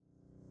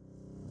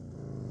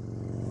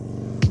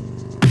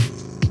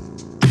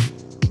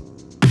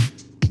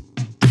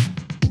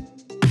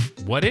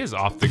What is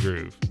off the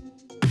groove?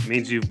 It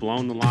means you've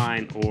blown the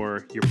line,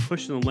 or you're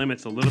pushing the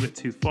limits a little bit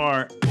too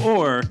far,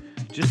 or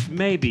just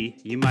maybe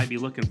you might be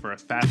looking for a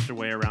faster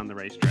way around the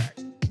racetrack.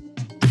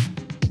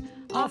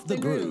 Off the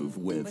Groove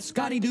with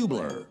Scotty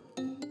Dubler.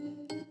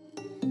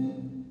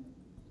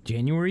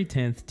 January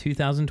 10th,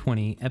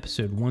 2020,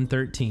 episode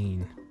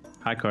 113.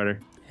 Hi, Carter.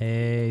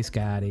 Hey,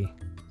 Scotty.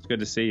 It's good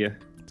to see you.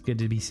 It's good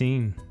to be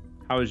seen.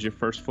 How was your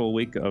first full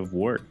week of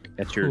work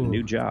at your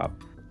new job?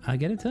 I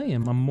gotta tell you,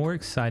 I'm more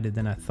excited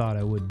than I thought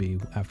I would be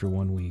after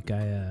 1 week.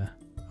 I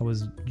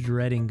was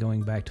dreading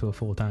going back to a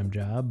full-time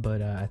job,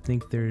 but I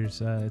think it's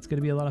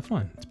gonna be a lot of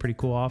fun. It's a pretty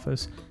cool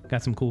office.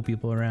 Got some cool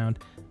people around,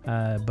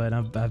 but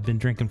I've been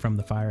drinking from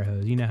the fire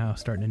hose. You know how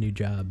starting a new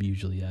job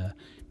usually,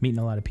 meeting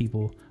a lot of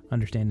people,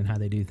 understanding how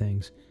they do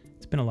things.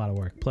 It's been a lot of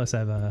work. Plus,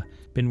 I've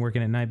been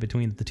working at night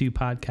between the two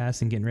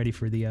podcasts and getting ready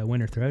for the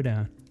Winter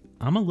Throwdown.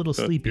 I'm a little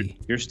sleepy.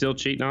 You're still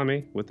cheating on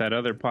me with that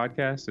other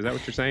podcast? Is that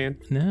what you're saying?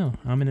 No,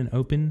 I'm in an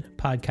open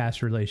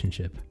podcast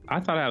relationship. I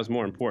thought I was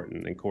more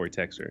important than Corey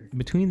Texer.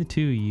 Between the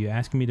two of you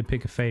asking me to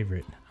pick a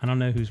favorite, I don't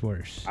know who's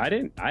worse. I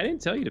didn't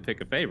tell you to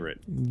pick a favorite.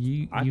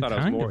 I thought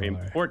I was more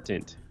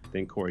important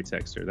than Corey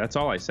Texter. That's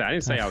all I said. I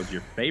didn't say I was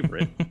your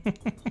favorite. I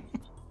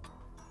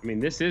mean,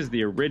 this is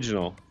the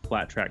original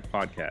Flat Track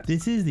podcast.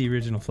 This is the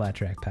original Flat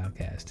Track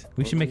podcast.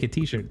 We should make a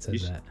t-shirt that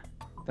says that.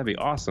 That'd be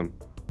awesome.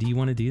 Do you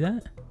want to do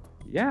that?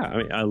 Yeah, I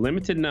mean, a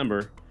limited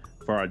number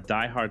for our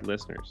diehard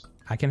listeners.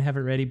 I can have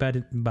it ready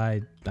by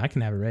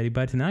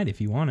tonight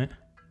if you want it.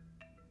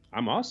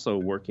 I'm also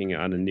working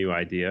on a new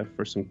idea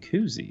for some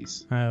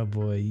koozies. Oh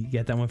boy, you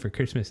got that one for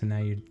Christmas, and now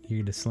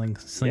you're gonna sling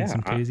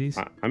some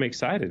koozies. I'm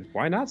excited.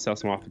 Why not sell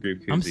some off the groove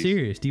koozies? I'm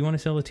serious. Do you want to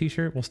sell a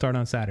t-shirt? We'll start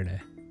on Saturday.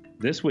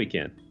 This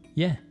weekend.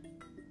 Yeah.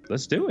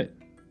 Let's do it.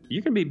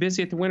 You're gonna be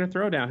busy at the Winter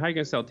Throwdown. How are you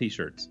gonna sell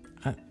t-shirts?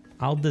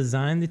 I'll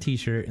design the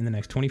t-shirt in the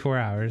next 24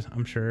 hours,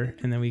 I'm sure.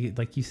 And then we,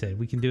 like you said,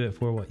 we can do it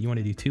for what? You want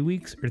to do 2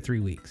 weeks or 3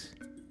 weeks?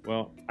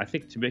 Well, I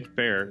think to make it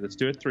fair, let's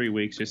do it 3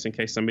 weeks just in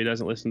case somebody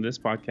doesn't listen to this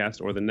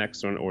podcast or the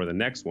next one or the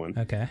next one.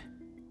 Okay.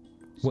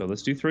 So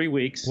let's do 3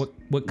 weeks.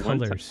 What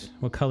colors?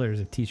 What colors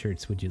of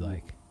t-shirts would you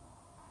like?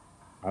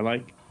 I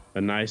like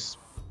a nice,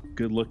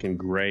 good-looking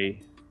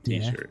gray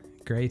t-shirt.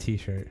 Yeah, gray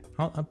t-shirt.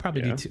 I'll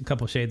probably do a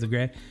couple shades of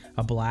gray,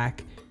 a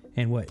black,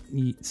 and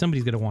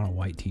somebody's going to want a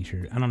white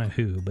t-shirt. I don't know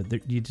who,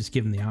 but you just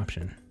give them the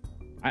option.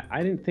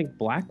 I didn't think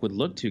black would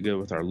look too good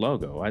with our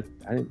logo. I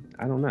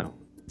don't know.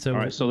 So, all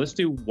right, so let's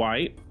do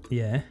white.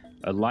 Yeah.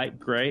 A light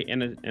gray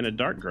and a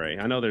dark gray.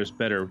 I know there's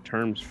better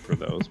terms for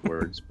those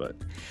words, but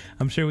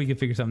I'm sure we can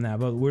figure something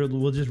out. But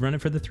we'll just run it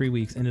for the 3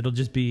 weeks, and it'll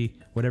just be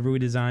whatever we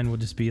design will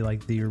just be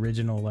like the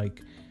original,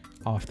 like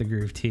off the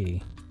groove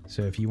tee.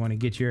 So if you want to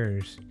get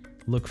yours,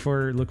 look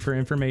for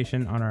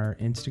information on our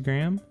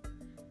Instagram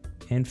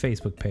and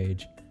Facebook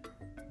page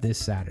this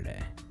Saturday.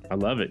 I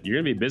love it. You're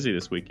gonna be busy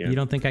this weekend. You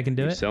don't think I can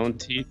do it? Selling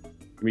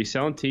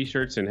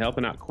t-shirts and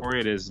helping out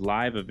Corey at his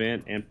live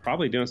event, and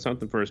probably doing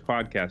something for his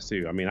podcast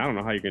too. I mean, I don't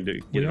know how you're gonna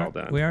get it all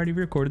done. We already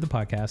recorded the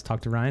podcast.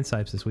 Talked to Ryan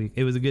Sipes this week.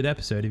 It was a good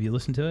episode. Have you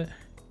listened to it?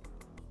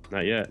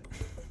 Not yet.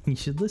 You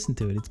should listen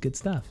to it. It's good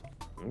stuff.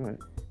 All right.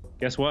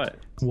 Guess what?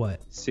 What?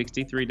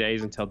 63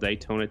 days until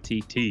Daytona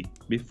TT.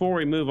 Before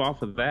we move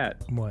off of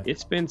that, what?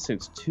 It's been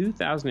since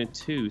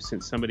 2002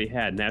 since somebody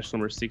had national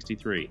number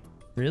 63.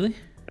 Really?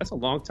 That's a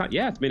long time.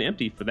 Yeah, it's been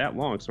empty for that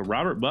long. So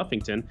Robert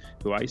Buffington,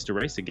 who I used to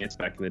race against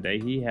back in the day,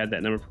 he had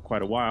that number for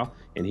quite a while,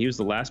 and he was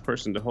the last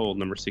person to hold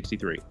number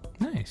 63.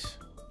 Nice.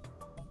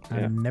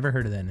 Yeah. I've never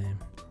heard of that name.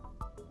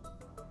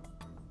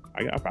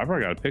 I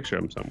probably got a picture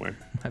of him somewhere.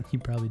 You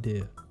probably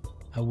do.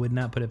 I would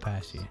not put it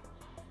past you.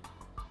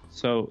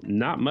 So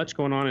not much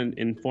going on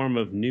in form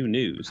of new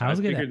news. I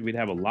figured we'd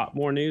have a lot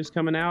more news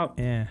coming out.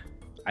 Yeah.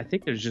 I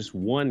think there's just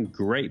one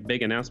great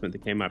big announcement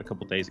that came out a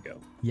couple days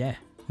ago. Yeah.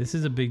 This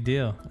is a big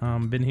deal.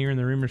 Been hearing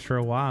the rumors for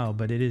a while,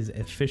 but it is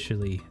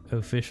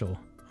official.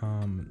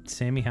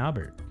 Sammy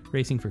Halbert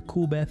racing for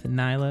Coolbeth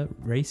Nyla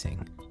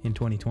Racing in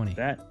 2020.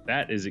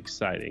 That is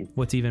exciting.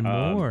 What's even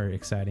more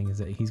exciting is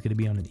that he's going to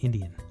be on an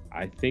Indian.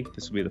 I think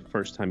this will be the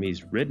first time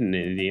he's ridden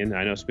an Indian.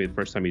 I know this will be the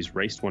first time he's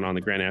raced one on the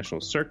Grand National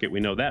Circuit.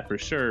 We know that for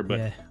sure, but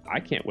yeah. I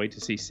can't wait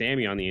to see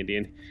Sammy on the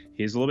Indian.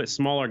 He's a little bit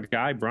smaller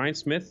guy. Brian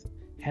Smith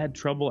had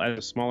trouble as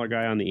a smaller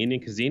guy on the Indian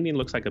because the Indian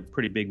looks like a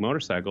pretty big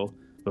motorcycle,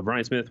 but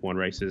Brian Smith won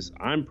races.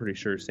 I'm pretty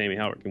sure Sammy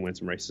Halbert can win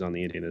some races on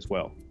the Indian as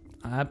well.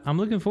 I'm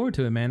looking forward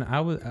to it, man.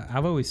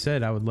 I've always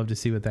said I would love to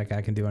see what that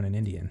guy can do on an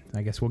Indian.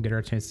 I guess we'll get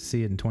our chance to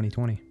see it in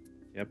 2020.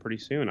 Yeah, pretty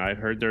soon. I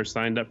heard they're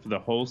signed up for the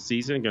whole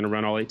season, going to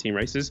run all 18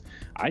 races.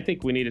 I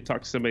think we need to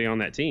talk to somebody on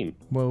that team.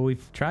 Well,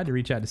 we've tried to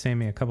reach out to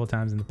Sammy a couple of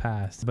times in the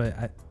past,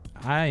 but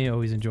I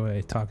always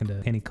enjoy talking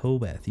to Kenny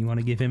Coolbeth. You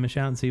want to give him a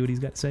shout and see what he's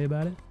got to say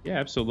about it? Yeah,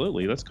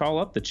 absolutely. Let's call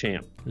up the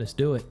champ. Let's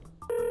do it.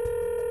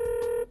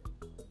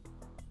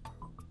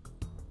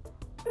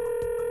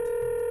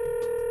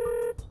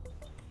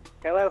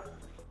 Hello?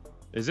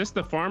 Is this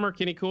the farmer,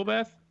 Kenny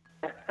Coolbeth?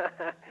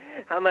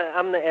 I'm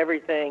the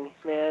everything,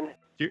 man.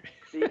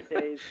 These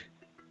days.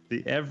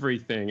 The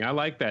everything. I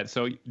like that.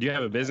 So do you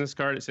have a business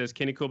card that says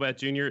Kenny Coolbeth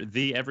Jr.,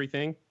 the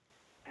everything?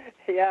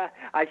 Yeah,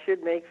 I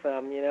should make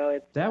some.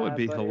 That would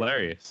be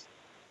hilarious.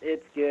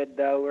 It's good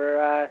though.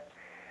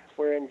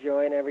 We're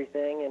enjoying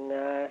everything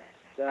and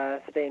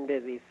staying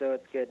busy, so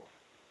it's good.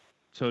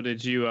 So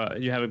did you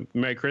have a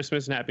Merry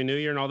Christmas and Happy New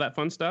Year and all that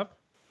fun stuff?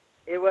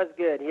 It was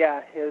good,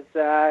 yeah. It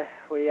was.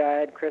 We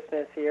had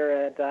Christmas here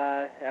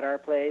at our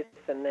place,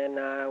 and then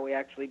we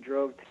actually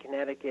drove to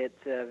Connecticut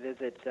to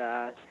visit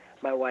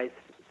my wife's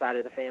side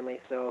of the family.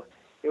 So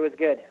it was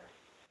good.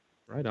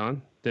 Right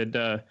on. Did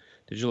your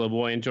little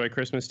boy enjoy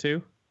Christmas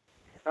too?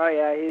 Oh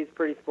yeah, he's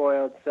pretty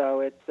spoiled.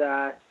 So it's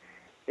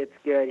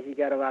good. He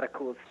got a lot of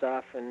cool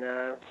stuff, and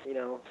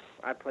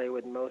I play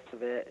with most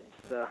of it.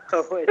 So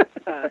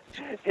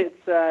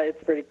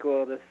it's pretty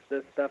cool.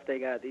 This stuff they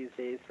got these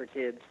days for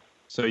kids.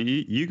 So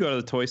you go to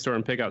the toy store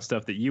and pick out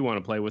stuff that you want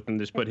to play with and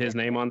just put his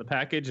name on the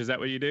package? Is that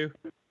what you do?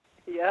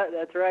 Yeah,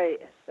 that's right.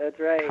 That's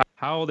right.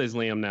 How old is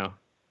Liam now?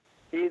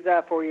 He's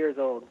 4 years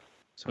old.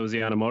 So is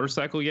he on a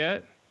motorcycle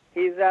yet?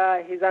 He's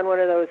on one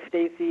of those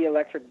Stacy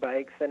electric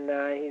bikes, and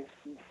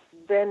he's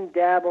been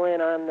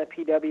dabbling on the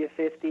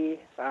PW50.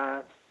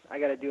 I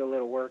got to do a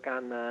little work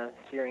on the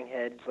steering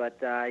head, but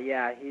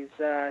yeah,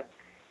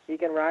 he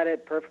can ride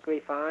it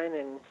perfectly fine,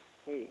 and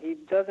he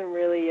doesn't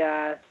really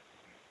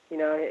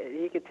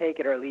he could take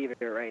it or leave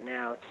it right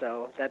now,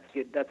 so that's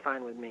good. That's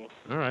fine with me.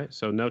 All right.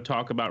 So no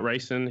talk about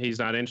racing. He's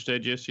not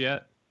interested just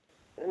yet.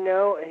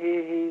 No,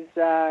 he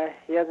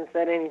hasn't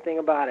said anything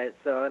about it.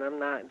 So, and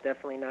I'm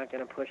definitely not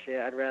going to push it.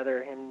 I'd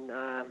rather him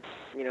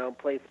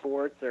play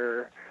sports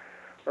or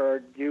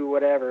do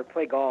whatever.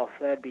 Play golf.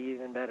 That'd be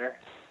even better.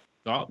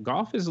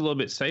 Golf is a little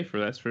bit safer,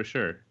 that's for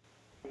sure.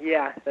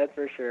 Yeah, that's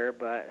for sure.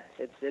 But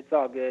it's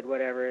all good.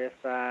 Whatever.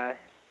 If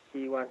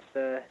he wants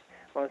to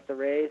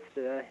race,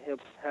 he'll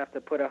have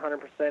to put 100%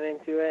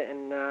 into it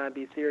and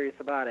be serious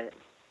about it.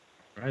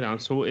 Right on.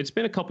 So it's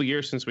been a couple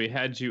years since we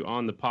had you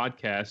on the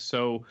podcast.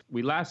 So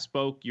we last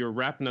spoke. You're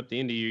wrapping up the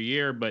end of your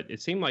year, but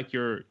it seemed like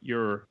you're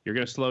going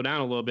to slow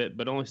down a little bit.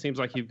 But it only seems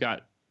like you've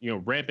got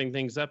ramping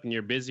things up, and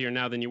you're busier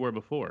now than you were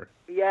before.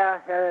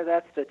 Yeah,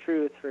 that's the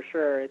truth for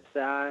sure.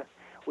 It's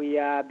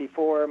we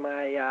before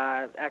my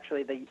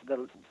actually the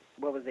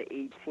what was it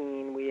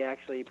 18? We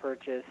actually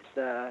purchased.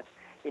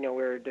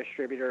 We're a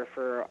distributor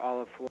for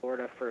all of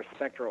Florida for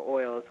Spectral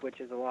Oils,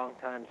 which is a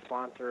longtime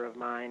sponsor of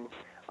mine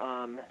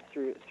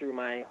through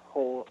my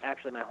whole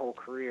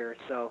career.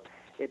 So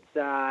it's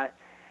that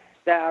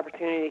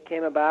opportunity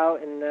came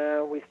about,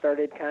 and we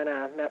started kind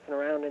of messing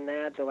around in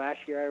that. The last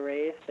year I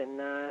raced, and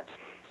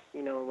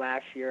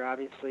last year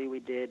obviously we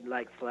did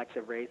like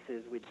selective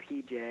races with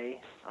PJ,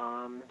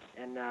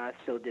 and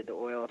still did the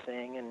oil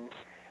thing, and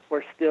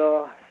we're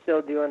still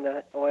doing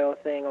the oil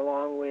thing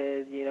along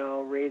with,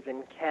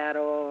 raising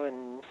cattle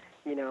and,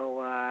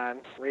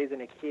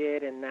 raising a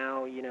kid, and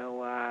now,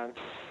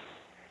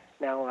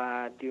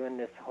 doing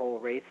this whole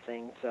race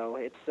thing. So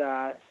it's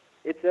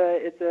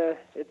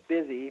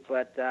busy,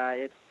 but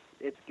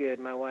it's good.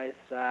 My wife's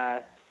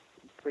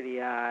pretty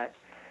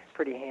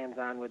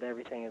hands-on with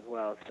everything as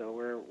well. So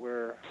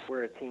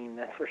we're a team,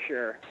 that's for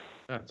sure.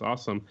 That's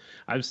awesome.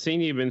 I've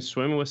seen you've been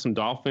swimming with some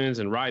dolphins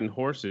and riding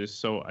horses,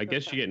 so I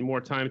guess you're getting more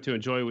time to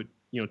enjoy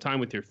time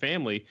with your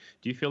family.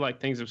 Do you feel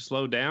like things have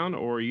slowed down,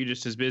 or are you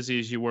just as busy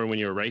as you were when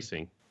you were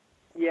racing?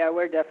 Yeah,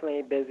 we're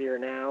definitely busier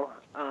now,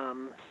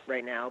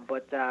 right now,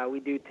 but we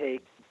do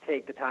take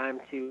the time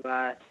to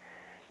go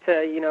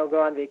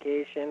on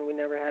vacation. We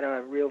never had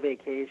a real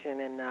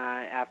vacation, and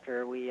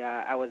after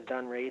I was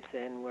done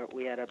racing,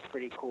 we had a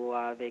pretty cool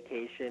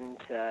vacation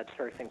to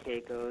Turks and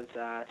Caicos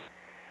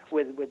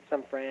with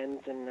some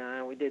friends,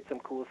 and we did some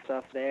cool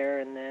stuff there.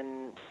 And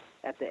then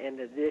at the end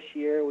of this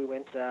year, we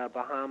went to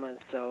Bahamas.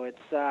 So it's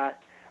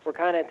we're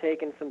kind of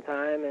taking some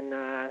time and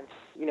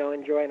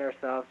enjoying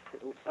ourselves,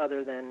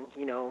 other than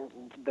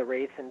the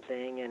racing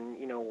thing and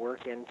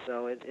working.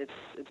 So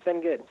it's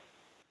been good.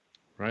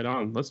 Right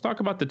on. Let's talk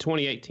about the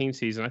 2018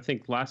 season. I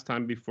think last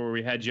time before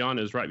we had you on,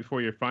 it was right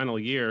before your final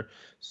year.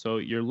 So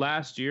your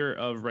last year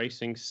of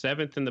racing,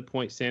 7th in the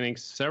point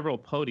standings, several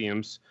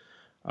podiums.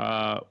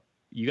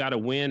 You got a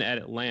win at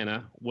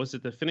Atlanta. Was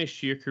it the finish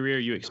to your career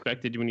you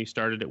expected when you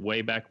started it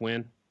way back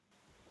when?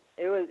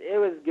 It was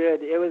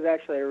good. It was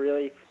actually a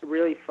really,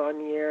 really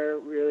fun year,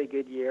 really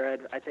good year.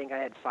 I think I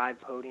had 5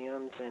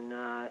 podiums, and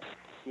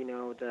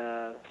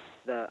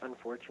the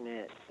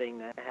unfortunate thing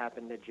that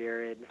happened to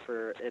Jared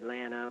for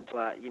Atlanta,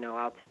 but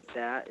I'll take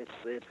that.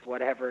 It's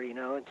whatever, it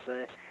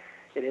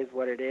is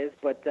what it is.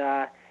 But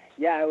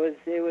yeah, it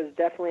was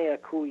definitely a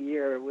cool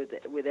year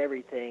with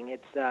everything.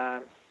 It's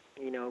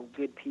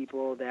good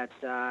people that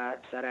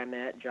I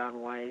met.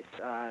 John Weiss,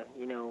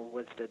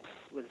 was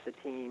the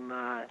team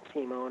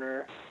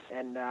owner,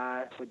 and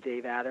with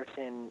Dave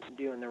Atherton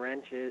doing the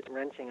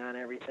wrenching on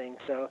everything.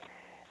 So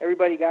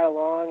everybody got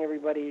along.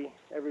 Everybody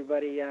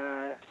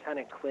kind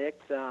of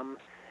clicked.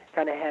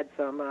 Kind of had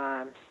some,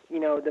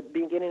 the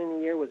beginning of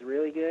the year was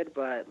really good,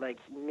 but like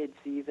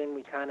mid-season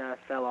we kind of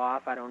fell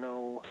off. I don't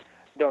know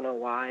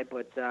why,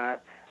 but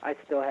I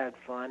still had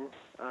fun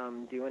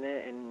doing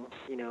it, and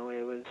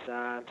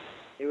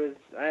it was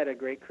I had a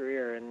great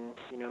career, and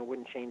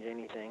wouldn't change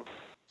anything.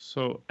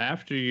 So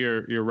after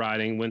your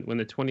riding, when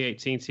the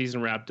 2018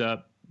 season wrapped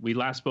up, we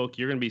last spoke.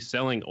 You're going to be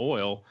selling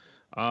oil,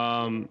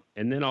 and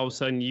then all of a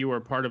sudden you were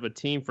part of a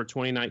team for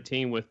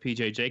 2019 with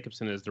PJ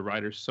Jacobsen as the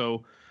rider.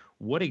 So,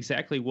 what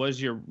exactly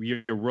was your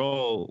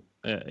role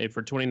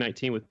for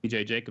 2019 with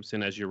PJ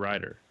Jacobsen as your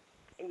rider?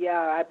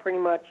 Yeah, I pretty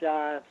much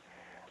I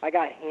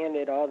got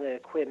handed all the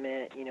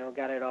equipment,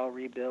 got it all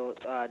rebuilt.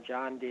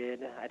 John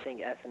did. I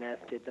think S&S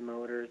did the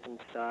motors and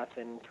stuff,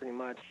 and pretty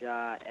much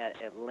at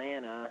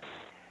Atlanta,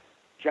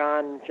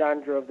 John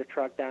drove the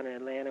truck down in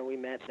Atlanta. We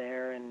met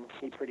there, and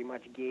he pretty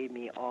much gave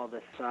me all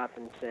the stuff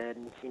and said,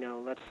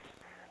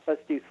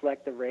 let's do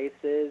selective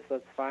races.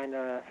 Let's find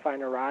a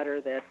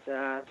rider that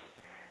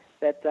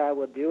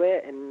will do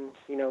it. And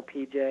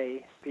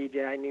PJ,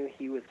 I knew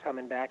he was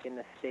coming back in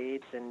the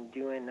States and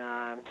doing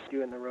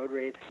the road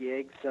race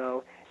gig,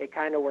 so it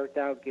kind of worked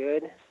out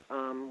good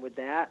with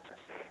that.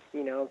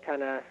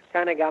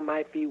 Kind of got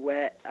my feet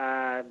wet,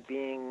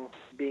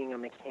 being a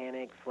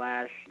mechanic /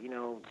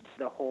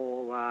 the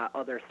whole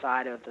other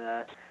side of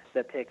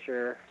the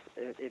picture,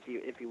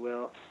 if you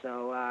will.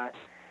 So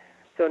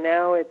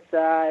now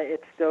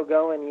it's still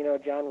going.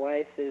 John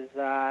Weiss is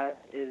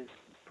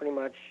pretty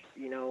much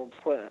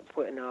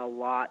putting a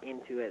lot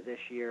into it this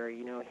year.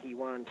 He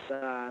wants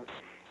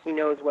he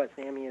knows what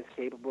Sammy is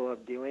capable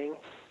of doing,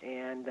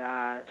 and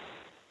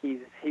he's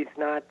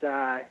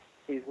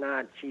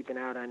not cheaping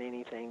out on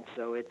anything.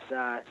 So it's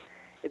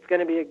going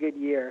to be a good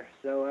year.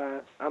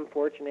 So I'm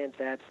fortunate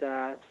that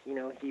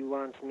he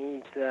wants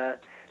me to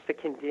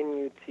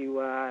continue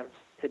to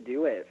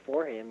do it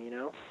for him.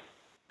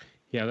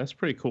 Yeah, that's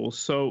pretty cool.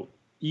 So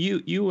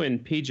you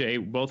and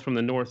PJ both from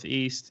the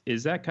Northeast.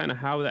 Is that kind of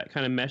how that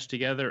kind of meshed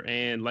together?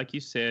 And like you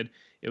said,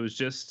 it was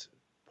just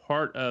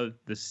part of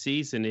the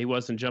season. He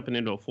wasn't jumping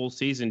into a full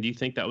season. Do you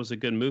think that was a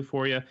good move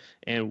for you?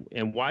 And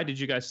why did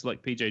you guys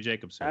select PJ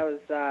Jacobsen?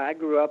 I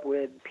grew up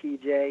with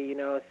PJ,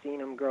 seeing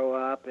him grow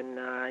up, and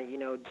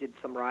did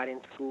some riding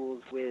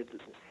schools with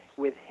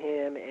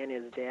him and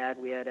his dad.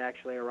 We had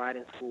actually a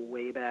riding school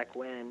way back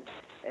when,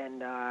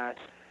 and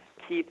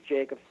Keith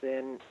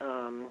Jacobsen,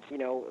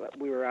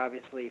 we were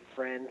obviously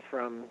friends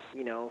from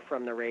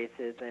the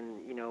races,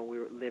 and we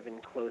were living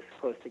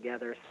close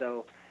together.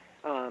 So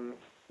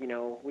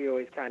we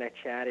always kind of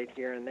chatted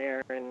here and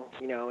there, and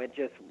it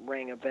just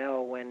rang a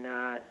bell when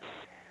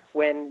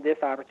this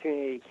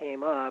opportunity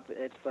came up.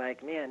 It's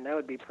like, man, that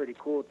would be pretty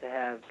cool to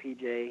have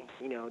PJ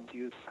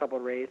do a couple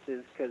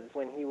races, because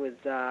when he was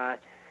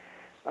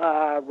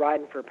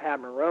riding for Pat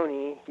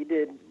Maroney, he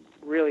did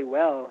really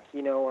well,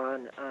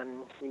 on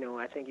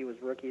I think he was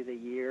Rookie of the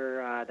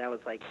Year. That was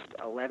like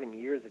 11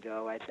 years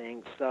ago, I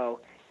think. So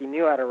he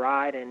knew how to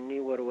ride and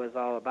knew what it was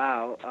all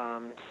about.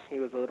 He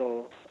was a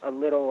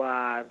little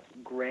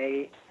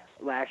gray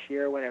last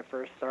year when it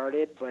first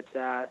started, but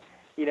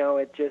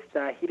it just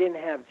he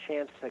didn't have a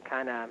chance to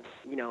kind of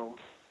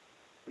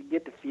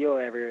get to feel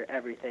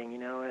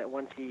everything.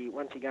 Once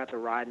he got to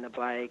riding the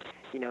bike,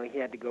 he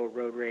had to go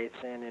road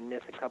racing and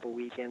miss a couple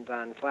weekends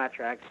on flat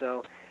track.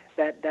 So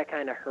that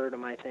kind of hurt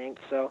him, I think.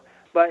 So,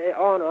 but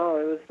all in all,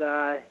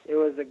 it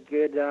was a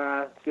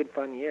good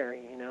fun year.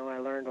 I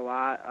learned a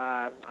lot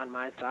on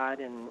my side,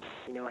 and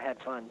had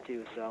fun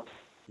too. So.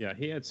 Yeah,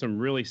 he had some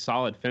really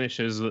solid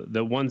finishes.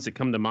 The ones that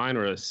come to mind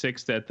are a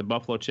 6th at the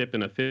Buffalo Chip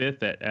and a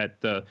 5th at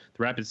the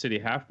Rapid City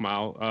Half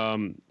Mile.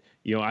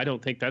 I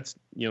don't think that's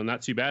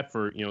not too bad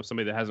for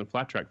somebody that hasn't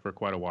flat tracked for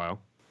quite a while.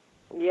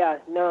 Yeah,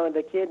 no,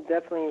 the kid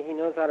definitely, he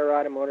knows how to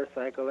ride a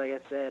motorcycle. Like I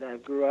said, I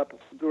grew up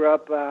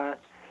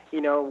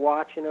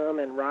watching him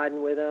and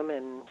riding with him,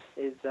 and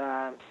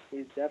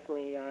he's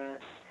definitely.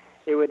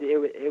 It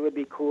would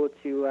be cool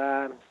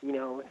to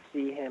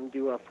see him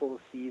do a full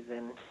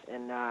season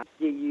and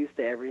get used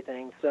to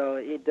everything. So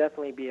he'd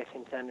definitely be a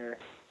contender.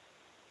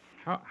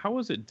 How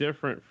was it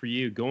different for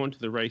you going to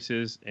the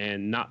races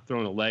and not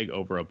throwing a leg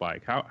over a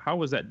bike? How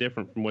was that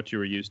different from what you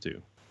were used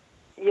to?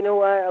 You know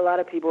what? A lot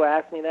of people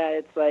ask me that.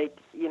 It's like,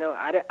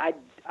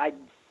 I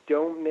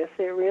don't miss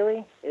it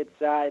really. It's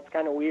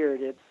kind of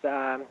weird. It's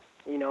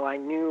I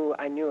knew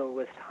it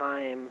was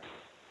time.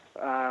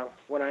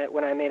 When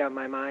I made up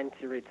my mind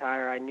to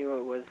retire, I knew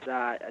it was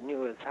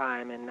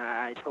time, and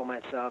I told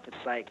myself,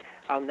 it's like,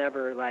 I'll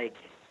never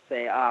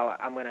say, oh,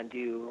 I'm gonna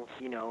do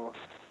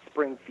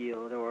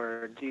Springfield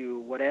or do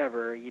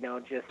whatever,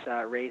 just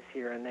race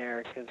here and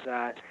there, because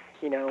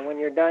when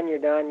you're done,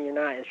 you're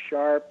not as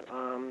sharp,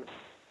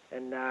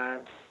 and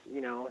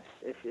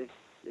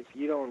if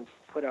you don't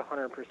put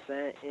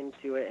 100%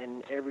 into it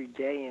and every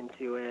day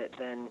into it,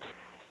 then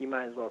you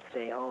might as well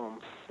stay home.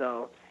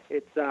 So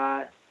it's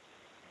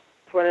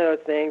one of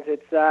those things.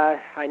 It's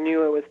I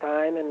knew it was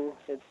time, and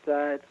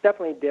it's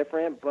definitely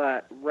different.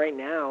 But right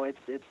now,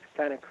 it's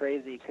kind of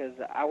crazy, because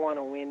I want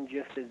to win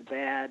just as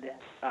bad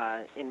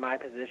in my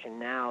position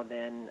now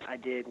than I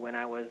did when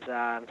I was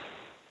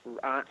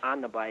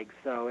on the bike.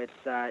 So it's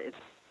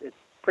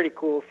pretty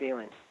cool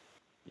feeling.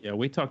 Yeah,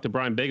 we talked to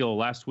Brian Bigelow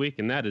last week,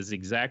 and that is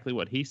exactly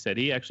what he said.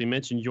 He actually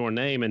mentioned your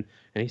name, and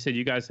he said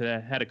you guys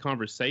had a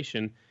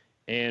conversation,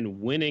 and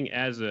winning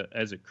as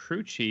a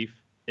crew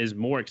chief is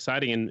more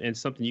exciting and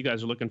something you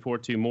guys are looking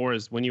forward to more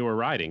as when you were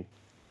riding.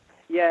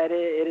 Yeah,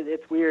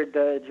 it's weird.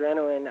 The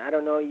adrenaline, I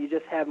don't know, you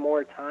just have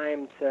more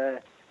time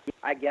to,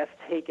 I guess,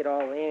 take it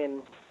all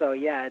in. So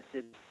yeah,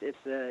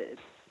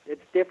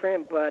 it's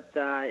different, but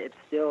it's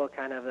still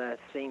kind of the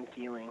same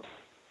feeling.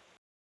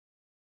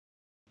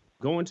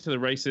 Going to the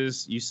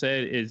races, you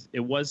said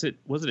was it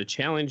a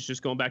challenge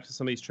just going back to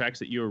some of these tracks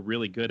that you were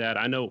really good at?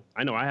 I know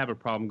I have a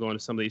problem going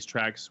to some of these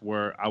tracks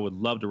where I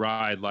would love to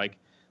ride, like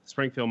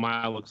Springfield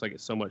Mile looks like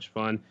it's so much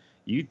fun.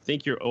 You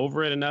think you're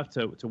over it enough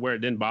to where it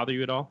didn't bother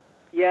you at all?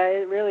 Yeah,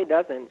 it really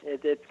doesn't.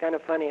 It's kind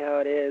of funny how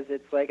it is.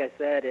 It's like I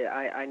said,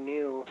 I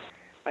knew.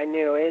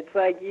 It's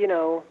like,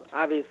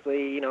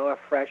 obviously, a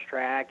fresh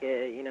track,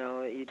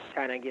 you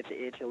kind of get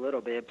the itch a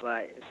little bit,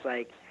 but it's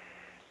like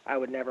I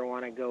would never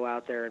want to go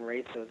out there and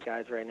race those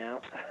guys right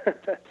now.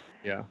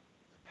 Yeah.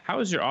 How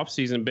has your off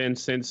season been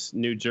since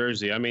New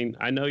Jersey? I mean,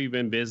 I know you've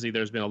been busy.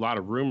 There's been a lot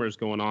of rumors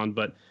going on,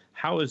 but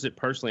how is it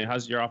personally?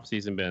 How's your off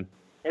season been?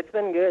 It's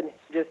been good.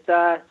 Just,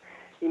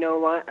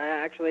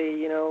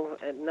 actually,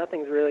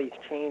 nothing's really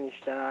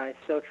changed. I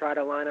still try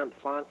to line up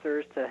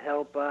sponsors to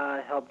help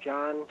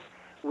John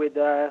with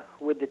the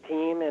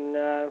team, and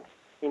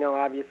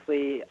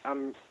obviously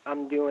I'm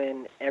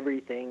doing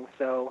everything.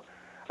 So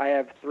I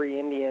have 3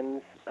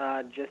 Indians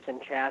just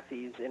in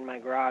chassis in my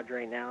garage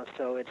right now.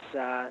 So it's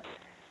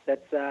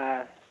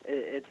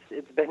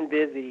been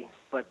busy,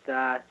 but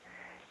I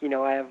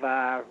have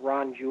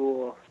Ron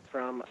Jewell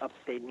from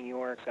upstate New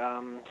York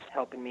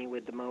helping me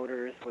with the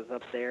motors. Was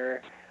up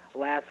there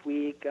last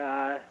week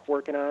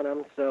working on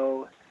them,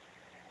 so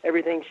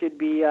everything should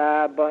be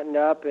buttoned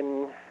up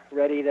and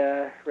ready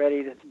to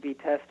be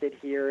tested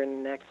here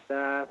in the next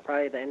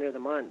probably the end of the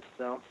month.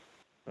 So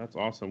that's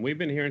awesome. We've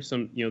been hearing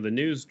some, the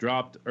news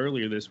dropped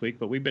earlier this week,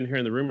 but we've been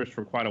hearing the rumors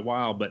for quite a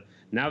while. But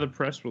now the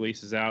press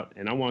release is out,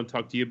 and I want to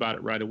talk to you about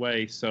it right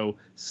away. So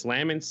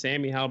slamming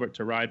Sammy Halbert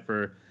to ride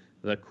for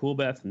the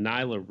Coolbeth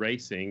Nyla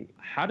Racing.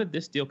 How did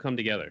this deal come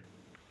together?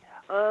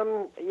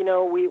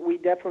 We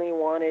definitely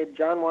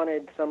John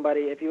wanted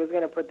somebody, if he was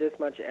going to put this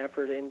much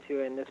effort into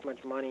it and this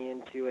much money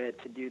into it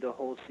to do the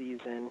whole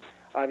season,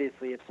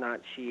 obviously it's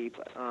not cheap.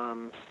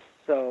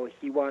 So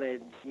he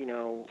wanted,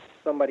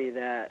 somebody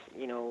that,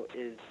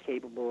 is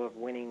capable of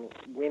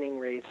winning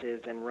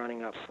races and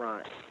running up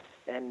front.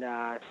 And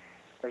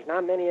there's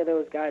not many of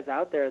those guys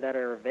out there that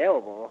are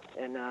available.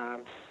 And,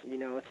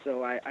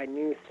 so I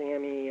knew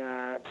Sammy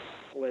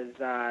was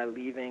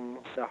leaving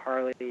the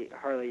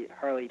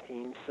Harley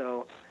team.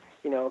 So,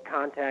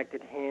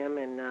 contacted him,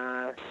 and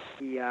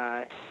he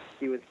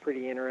was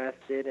pretty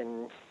interested.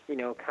 And,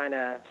 kind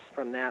of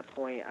from that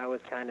point, I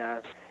was kind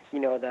of,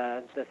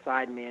 the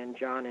side man.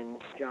 John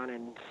and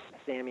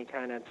Sammy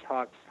kind of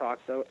talked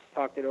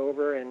it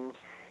over, and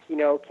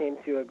came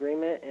to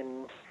agreement,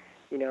 and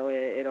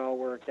it all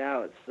worked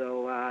out.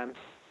 So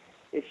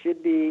it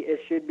should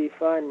be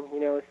fun.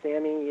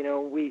 Sammy,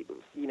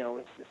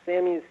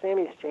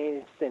 Sammy's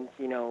changed since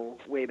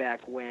way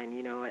back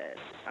when.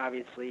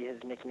 Obviously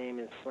his nickname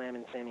is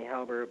Slammin' Sammy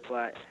Halbert,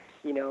 but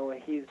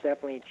he's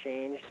definitely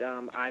changed.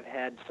 I've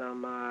had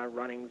some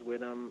runnings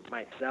with him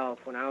myself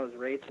when I was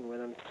racing with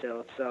him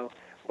still. So,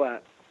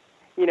 but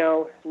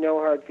no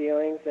hard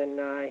feelings, and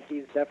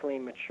he's definitely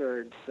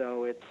matured.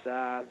 So it's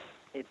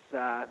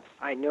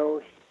I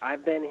know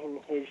I've been in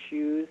his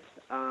shoes.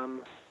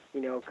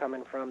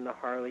 Coming from the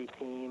Harley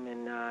team,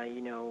 and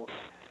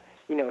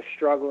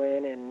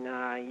struggling and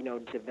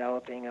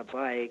developing a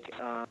bike,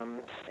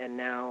 and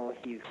now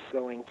he's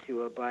going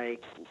to a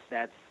bike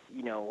that's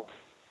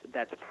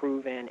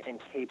proven and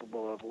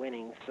capable of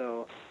winning.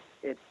 So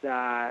it's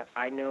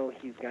I know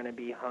he's going to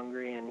be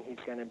hungry, and he's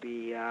going to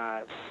be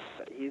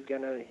he's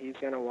going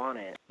to want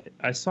it.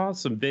 I saw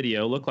some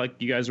video. Looked like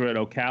you guys were at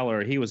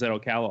Ocala, or he was at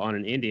Ocala on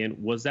an Indian.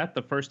 Was that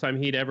the first time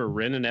he'd ever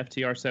ridden an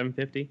FTR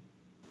 750?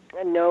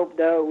 Nope,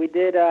 though we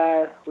did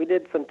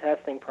some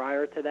testing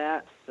prior to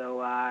that.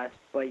 So,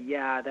 but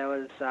yeah, that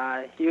was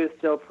he was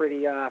still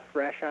pretty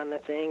fresh on the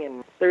thing,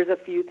 and there's a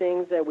few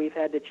things that we've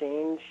had to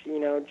change,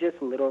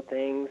 just little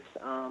things.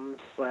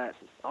 But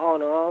all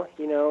in all,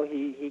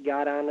 he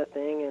got on the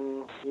thing,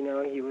 and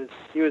he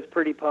was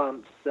pretty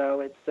pumped.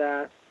 So it's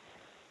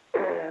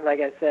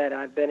like I said,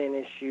 I've been in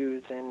his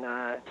shoes, and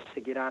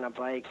to get on a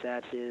bike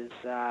that is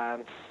a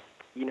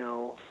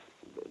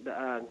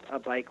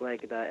bike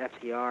like the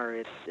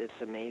FTR,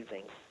 it's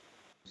amazing.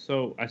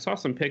 So I saw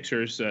some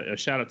pictures. A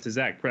shout out to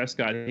Zach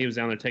Prescott. He was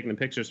down there taking the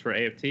pictures for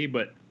AFT.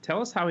 But tell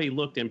us how he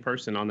looked in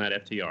person on that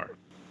FTR.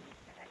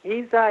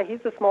 He's a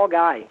small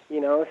guy,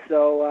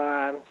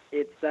 So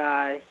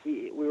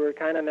we were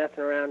kind of messing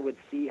around with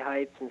seat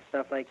heights and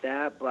stuff like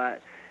that.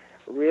 But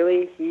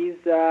really, he's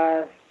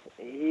all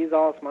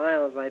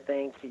smiles, I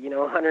think.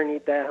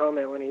 Underneath that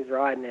helmet when he's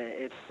riding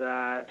it.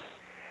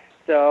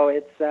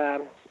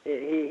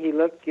 He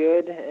looked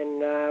good,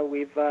 and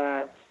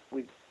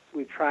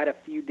we've tried a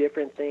few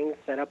different things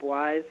setup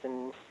wise,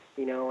 and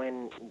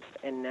and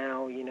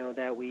now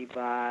that we've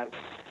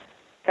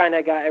kind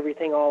of got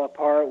everything all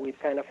apart. We've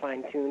kind of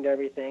fine-tuned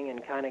everything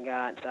and kind of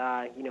got,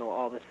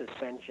 all the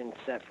suspension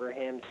set for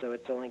him, so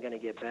it's only going to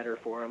get better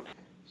for him.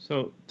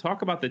 So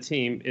talk about the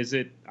team.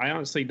 I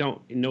honestly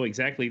don't know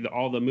exactly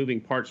all the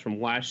moving parts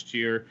from last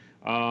year.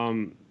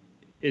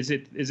 Is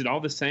it all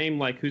the same?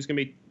 Like who's gonna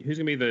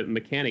be the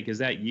mechanic? Is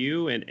that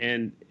you?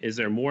 And is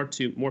there more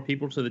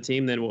people to the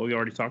team than what we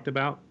already talked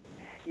about?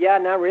 Yeah,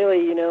 not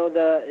really.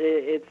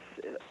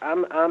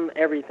 I'm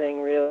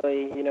everything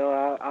really.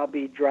 I'll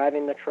be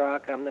driving the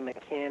truck. I'm the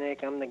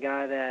mechanic. I'm the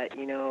guy that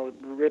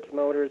rips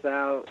motors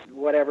out,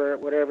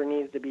 whatever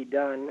needs to be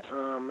done.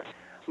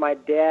 My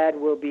dad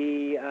will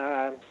be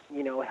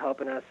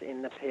helping us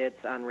in the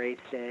pits on race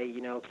day.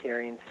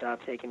 Carrying stuff,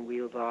 taking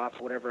wheels off,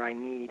 whatever I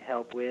need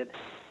help with.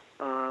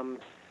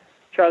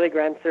 Charlie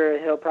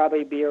Grenzer, he'll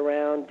probably be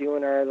around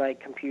doing our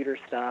computer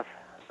stuff,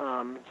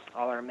 all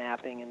our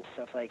mapping and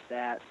stuff like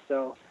that.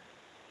 So,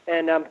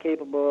 and I'm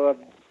capable of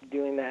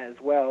doing that as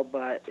well.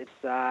 But it's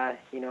I'm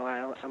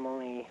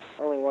only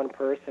one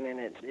person, and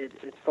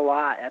it's a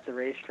lot at the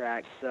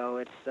racetrack. So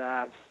it's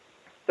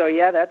so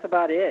yeah, that's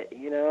about it.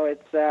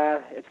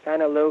 It's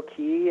kind of low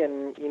key,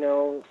 and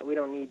we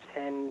don't need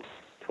 10,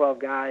 12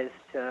 guys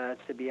to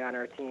be on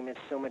our team.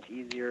 It's so much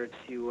easier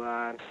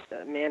to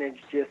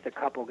manage just a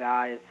couple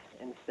guys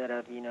instead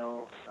of 10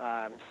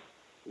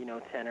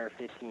 or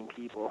 15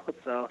 people.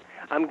 So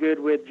I'm good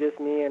with just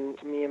me and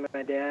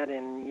my dad,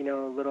 and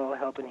a little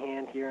helping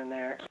hand here and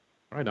there.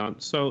 Right on.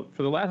 So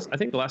for the last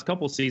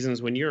couple of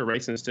seasons when you were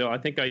racing still, I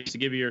think I used to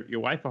give your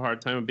wife a hard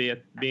time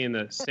being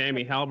the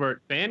Sammy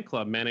Halbert fan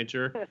club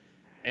manager,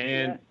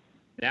 and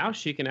now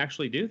she can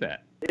actually do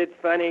that. It's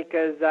funny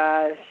because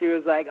she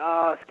was like,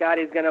 "Oh,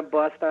 Scotty's gonna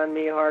bust on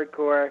me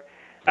hardcore,"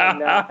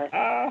 and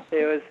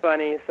it was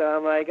funny. So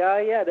I'm like, "Oh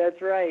yeah, that's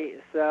right."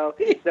 So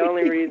the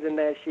only reason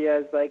that she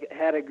has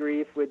had a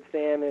grief with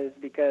Sam is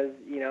because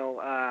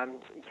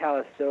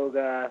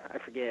Calistoga, I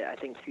forget, I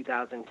think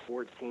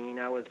 2014.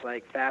 I was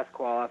fast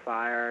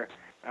qualifier.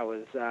 I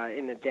was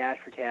in the Dash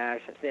for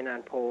Cash, sitting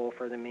on pole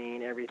for the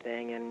main,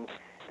 everything, and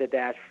the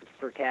Dash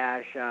for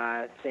Cash.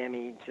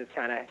 Sammy just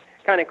kind of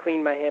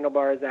cleaned my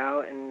handlebars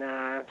out and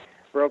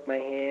broke my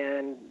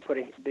hand, put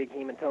a big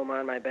hematoma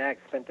on my back,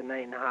 spent the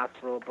night in the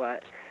hospital.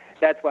 But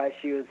that's why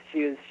she's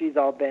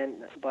all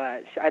bent.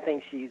 But I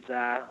think she's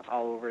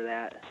all over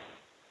that.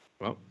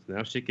 Well,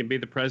 now she can be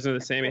the president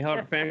of the Sammy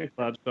Halbert fan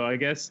club. So I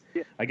guess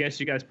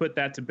you guys put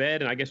that to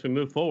bed, and I guess we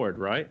move forward,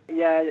 right?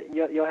 Yeah,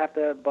 you'll have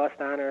to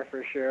bust on her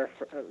for sure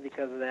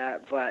because of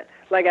that. But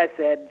like I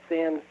said,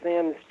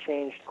 Sam's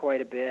changed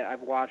quite a bit.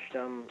 I've watched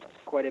him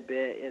quite a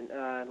bit in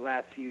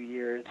last few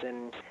years,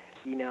 and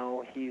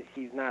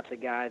he's not the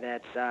guy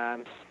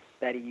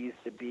that he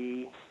used to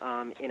be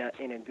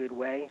in a good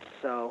way.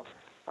 So.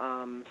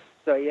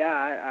 So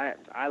yeah,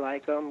 I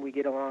like him. We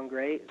get along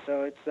great.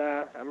 So it's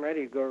I'm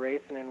ready to go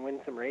racing and win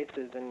some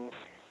races and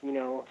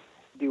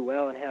do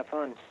well and have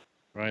fun.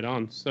 Right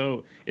on.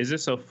 So is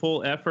this a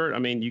full effort? I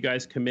mean, you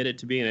guys committed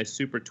to being a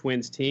Super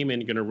Twins team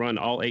and you're going to run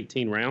all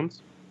 18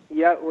 rounds?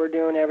 Yeah, we're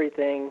doing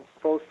everything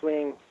full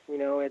swing.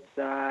 It's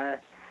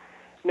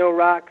no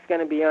rock's going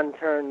to be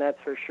unturned.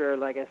 That's for sure.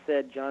 Like I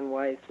said, John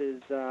Weiss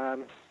is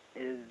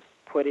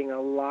putting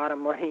a lot of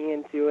money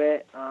into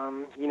it.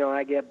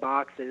 I get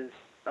boxes.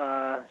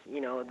 The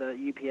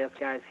UPS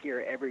guys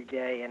here every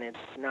day, and it's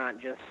not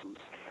just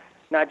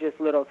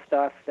little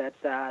stuff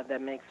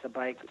that makes the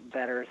bike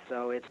better.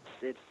 So it's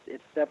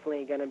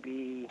definitely going to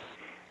be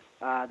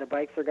the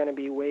bikes are going to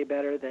be way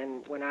better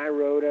than when I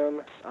rode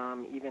them,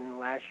 even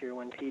last year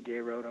when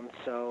PJ rode them.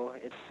 So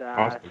it's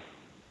awesome.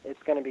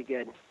 It's going to be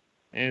good.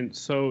 And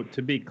so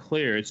to be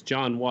clear, it's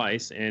John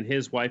Weiss and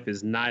his wife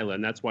is Nyla,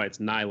 and that's why it's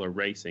Nyla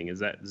Racing. Is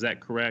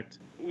that correct?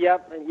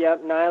 Yep.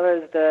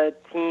 Nyla's the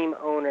team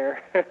owner,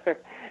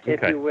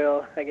 if you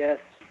will, I guess.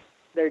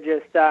 They're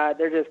just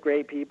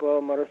great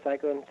people,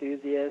 motorcycle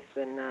enthusiasts,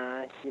 and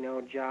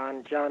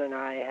John and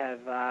I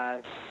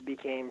have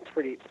became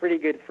pretty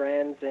good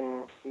friends,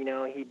 and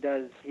he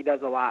does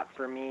a lot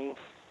for me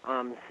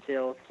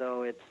still,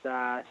 so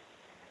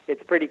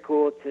it's pretty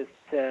cool to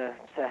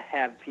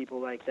have people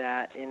like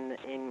that in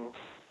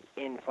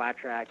flat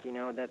track.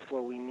 That's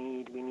what we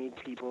need. We need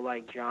people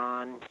like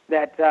John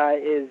that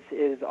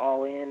is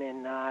all in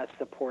and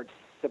supports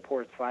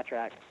flat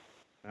track.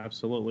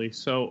 Absolutely.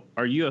 So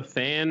are you a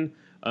fan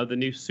of the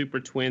new Super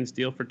Twins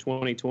deal for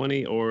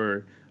 2020,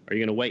 or are you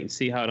going to wait and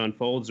see how it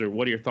unfolds, or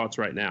what are your thoughts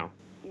right now?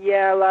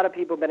 Yeah, a lot of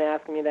people have been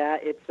asking me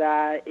that.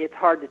 It's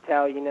hard to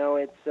tell.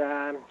 It's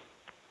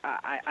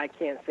I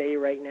can't say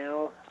right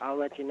now. I'll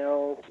let you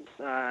know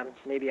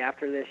maybe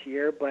after this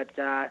year. But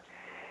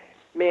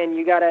man,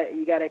 you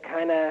gotta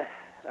kind of.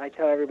 I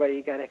tell everybody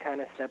you gotta kind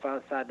of step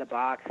outside the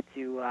box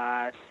to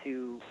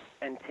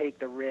and take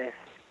the risk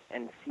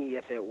and see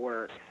if it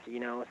works.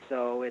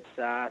 So it's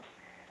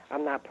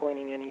I'm not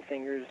pointing any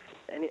fingers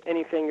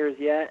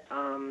yet.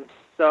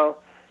 So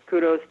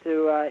kudos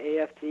to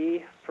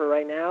AFT for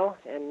right now,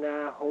 and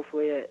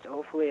hopefully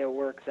it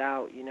works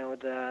out.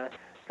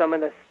 some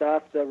of the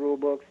stuff, the rule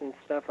books and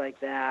stuff like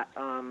that,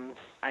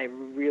 I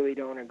really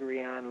don't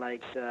agree on,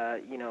 like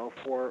the,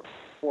 four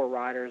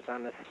riders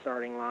on the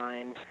starting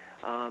line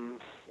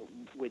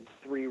with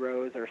 3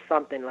 rows or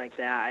something like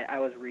that. I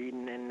was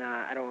reading, and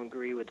I don't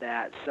agree with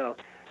that. So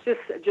just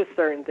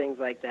certain things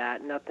like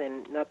that.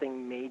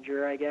 Nothing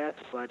major, I guess,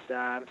 but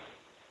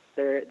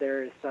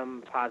there's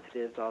some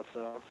positives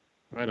also.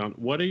 Right on.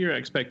 What are your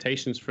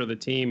expectations for the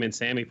team and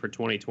Sammy for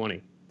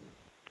 2020?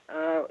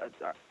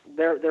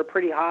 They're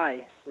pretty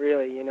high,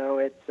 really.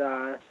 It's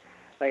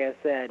like I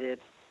said,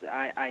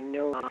 I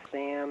know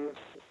Sam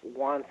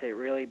wants it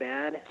really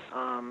bad,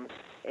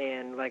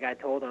 and like I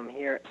told him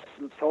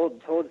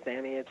told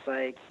Sammy, it's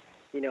like,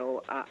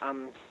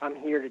 I'm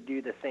here to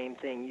do the same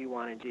thing you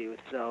want to do,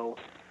 so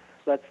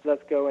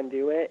let's go and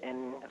do it,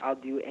 and I'll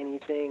do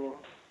anything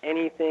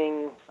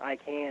I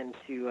can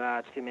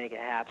to make it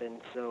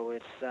happen. So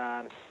it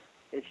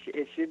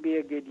should be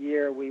a good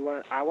year.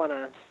 I want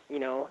to,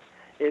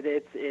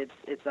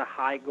 it's a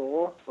high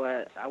goal,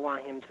 but I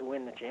want him to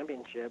win the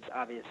championship.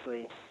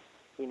 Obviously,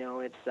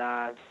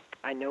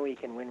 I know he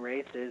can win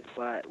races,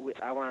 but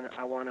I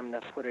want him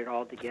to put it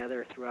all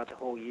together throughout the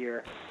whole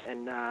year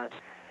and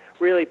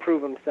really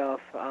prove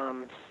himself.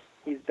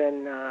 He's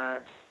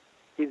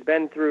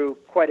been through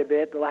quite a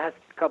bit the last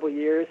couple of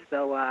years,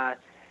 so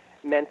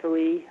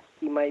mentally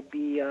he might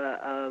be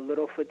a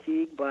little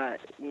fatigued,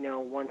 but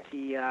once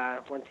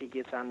he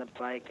gets on the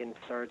bike and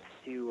starts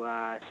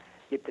to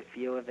get the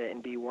feel of it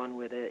and be one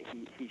with it,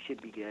 he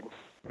should be good.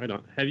 Right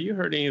on. Have you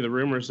heard any of the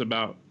rumors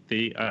about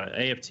the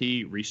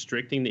AFT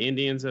restricting the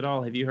Indians at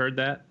all? Have you heard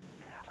that?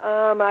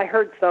 I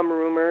heard some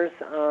rumors.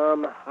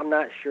 I'm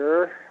not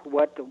sure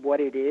what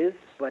it is,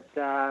 but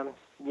I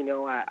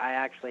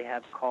actually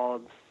have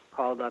called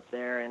up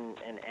there and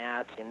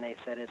asked, and they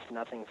said it's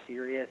nothing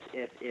serious,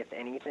 if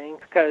anything,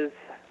 because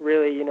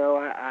really,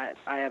 I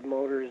have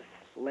motors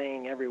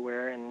laying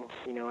everywhere, and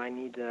I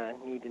need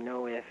to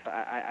know if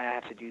I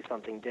have to do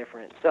something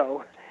different.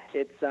 So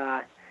it's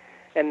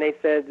and they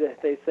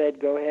said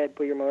go ahead,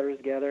 put your motors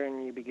together,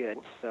 and you'll be good.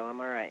 So I'm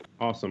all right.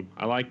 Awesome.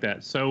 I like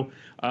that. So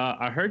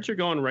I heard you're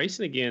going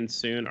racing again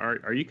soon.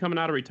 Are you coming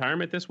out of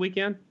retirement this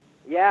weekend?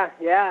 Yeah.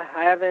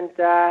 I haven't.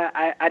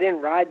 I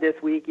didn't ride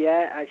this week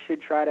yet. I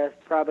should try to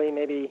probably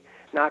maybe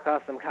knock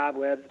off some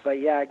cobwebs.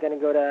 But yeah, I'm gonna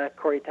go to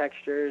Corey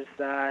Texture's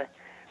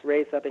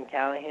race up in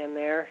Callahan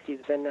there. He's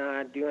been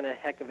doing a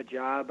heck of a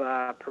job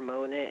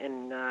promoting it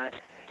and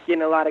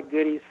getting a lot of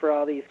goodies for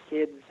all these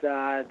kids,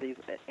 these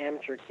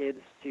amateur kids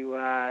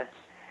to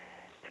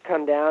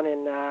come down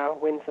and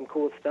win some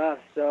cool stuff.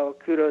 So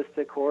kudos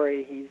to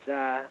Corey.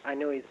 I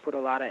know he's put a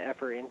lot of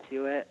effort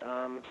into it.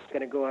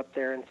 Going to go up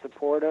there and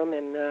support him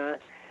and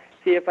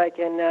see if I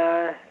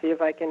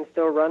can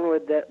still run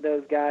with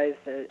those guys.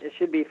 It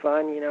should be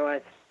fun.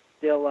 I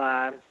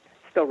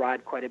still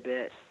ride quite a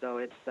bit, so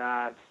it's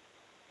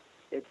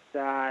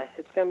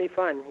gonna be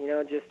fun.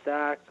 Just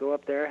go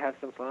up there, have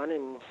some fun,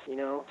 and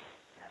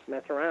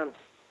mess around.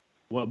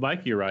 What bike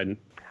are you riding?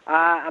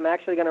 I'm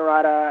actually gonna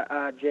ride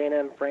a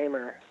J&M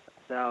Framer.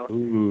 So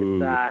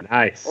ooh, it's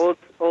nice.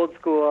 Old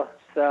school.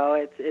 So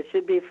it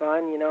should be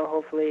fun.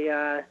 Hopefully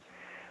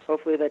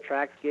the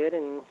track's good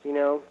and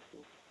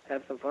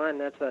have some fun.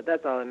 That's all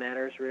that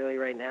matters really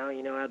right now.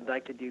 I'd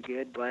like to do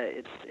good, but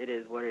it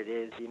is what it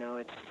is.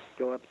 It's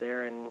go up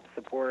there and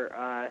support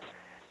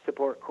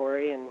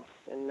Corey and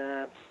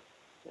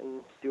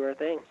do our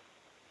thing.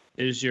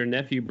 Is your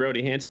nephew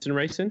Brody Hanson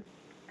racing?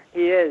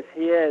 He is,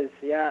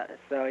 yeah.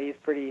 So he's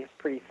pretty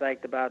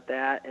psyched about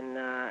that, and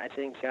I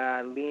think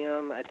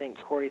Liam,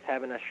 Corey's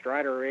having a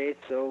Strider race,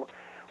 so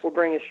we'll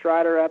bring his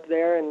Strider up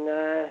there,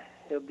 and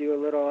he'll do a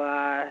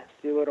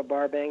little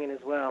bar banging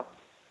as well.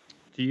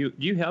 Do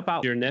you help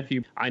out your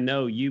nephew? I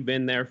know you've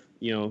been there,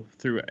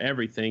 through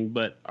everything,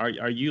 but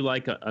are you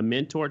like a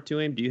mentor to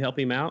him? Do you help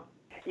him out?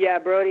 Yeah,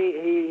 Brody,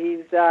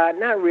 he's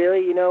not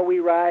really. We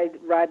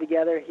ride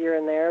together here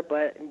and there,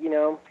 but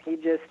he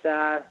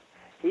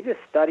just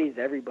studies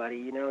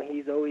everybody.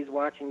 He's always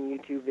watching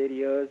YouTube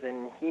videos,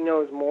 and he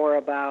knows more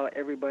about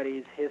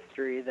everybody's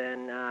history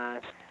than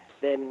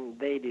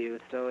they do.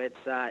 So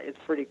it's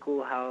pretty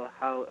cool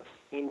how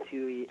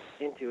into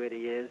it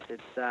he is.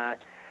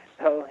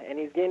 And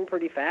he's getting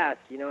pretty fast.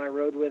 I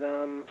rode with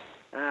him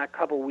a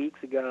couple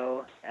weeks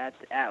ago at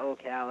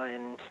Ocala,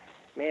 and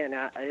man,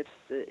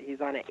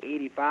 he's on an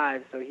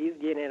 85, so he's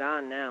getting it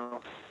on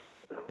now.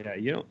 Yeah,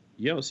 you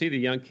don't see the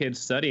young kids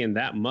studying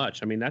that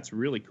much. I mean, that's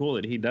really cool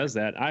that he does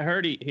that. I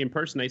heard he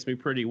impersonates me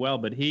pretty well,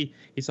 but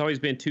he's always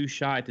been too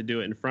shy to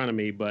do it in front of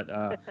me. But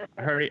I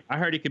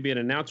heard he could be an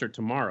announcer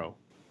tomorrow.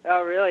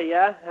 Oh, really?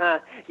 Yeah.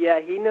 Yeah,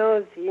 he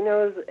knows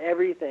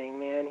everything,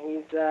 man.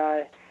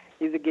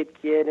 He's a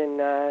good kid, and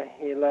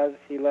he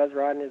loves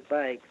riding his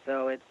bike.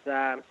 So it's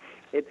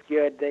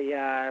good.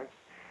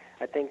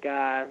 I think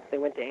they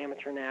went to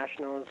amateur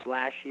nationals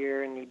last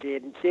year, and he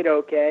did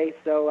okay.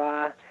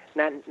 So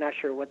not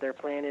sure what their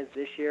plan is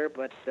this year,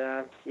 but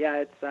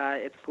yeah,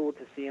 it's cool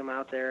to see him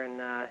out there and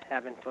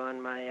having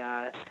fun.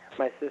 My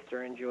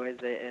sister enjoys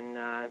it, and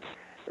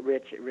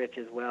Rich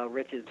as well.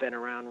 Rich has been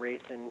around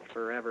racing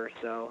forever,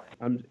 so.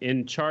 I'm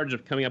in charge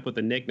of coming up with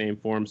a nickname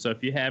for him. So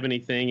if you have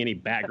anything, any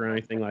background,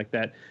 anything like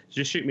that,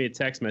 just shoot me a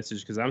text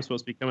message because I'm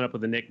supposed to be coming up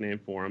with a nickname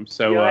for him.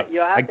 So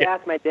you'll have to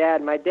ask my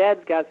dad. My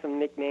dad's got some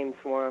nicknames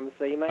for him,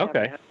 so you might have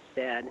to ask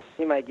Dad.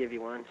 He might give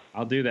you one.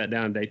 I'll do that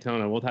down in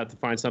Daytona. We'll have to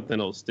find something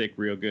that'll stick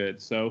real good.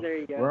 So there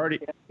you go.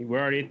 We're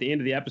already at the end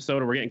of the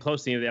episode, or we're getting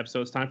close to the end of the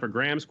episode. It's time for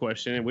Graham's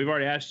question, and we've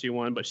already asked you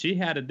one, but she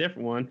had a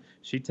different one.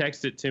 She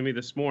texted to me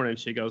this morning.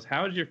 She goes,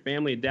 "How is your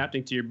family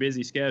adapting to your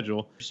busy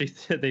schedule?" She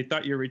said they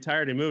thought you were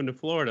retired and moving to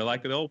Florida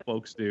like the old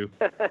folks do.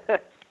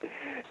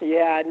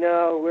 Yeah,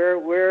 no,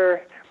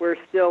 we're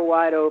still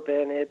wide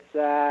open. It's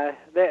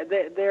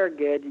they're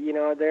good. You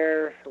know,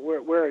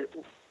 we're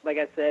like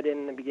I said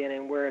in the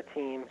beginning, we're a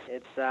team.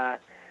 It's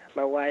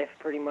my wife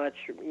pretty much,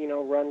 you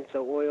know, runs the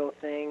oil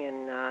thing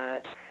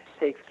and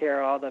takes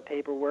care of all the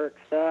paperwork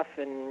stuff,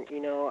 and you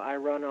know, I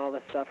run all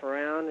the stuff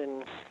around,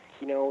 and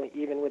you know,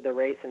 even with the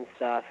racing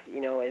stuff, you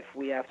know, if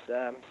we have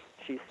to,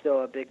 she's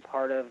still a big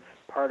part of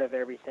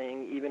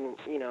everything. Even,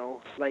 you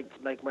know, like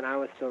when I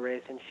was still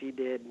racing, she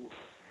did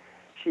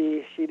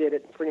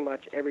it pretty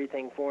much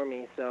everything for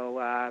me.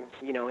 So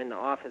you know, in the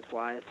office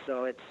wise,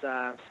 so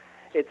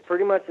it's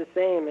pretty much the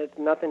same.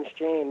 Nothing's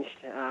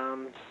changed.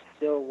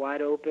 Still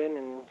wide open,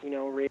 and you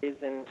know,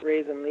 raising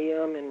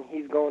Liam, and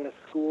he's going to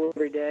school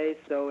every day.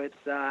 So it's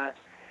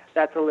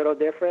that's a little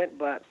different,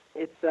 but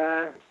it's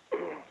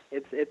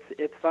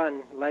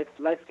fun.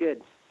 Life's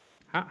good.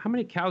 How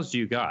many cows do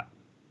you got?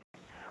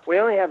 We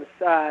only have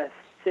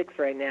 6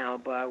 right now,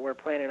 but we're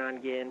planning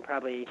on getting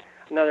probably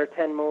another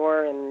 10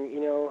 more, and you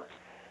know,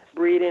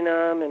 breeding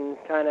them and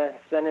kind of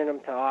sending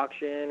them to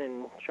auction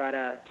and try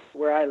to.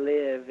 Where I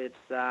live,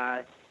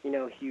 it's you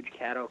know, huge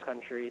cattle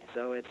country,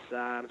 so it's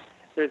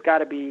there's got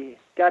to be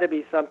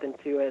something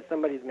to it.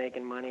 Somebody's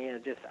making money, and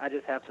I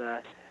just have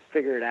to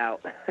figure it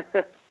out.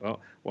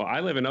 Well, I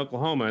live in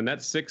Oklahoma, and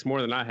that's 6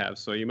 more than I have,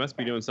 so you must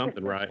be doing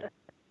something right.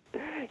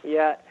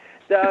 Yeah,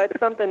 so it's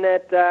something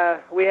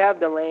that we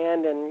have the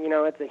land, and you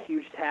know, it's a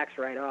huge tax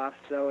write-off,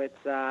 so it's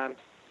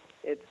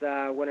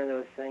one of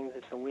those things.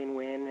 It's a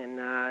win-win, and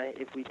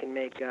if we can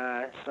make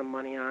some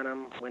money on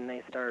them when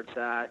they start,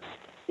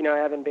 you know,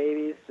 having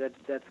babies,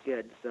 that's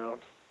good. So.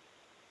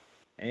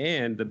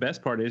 And the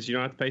best part is you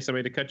don't have to pay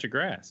somebody to cut your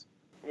grass.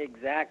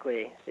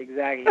 Exactly. You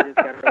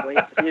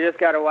just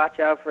gotta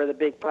watch out for the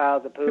big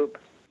piles of poop.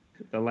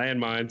 The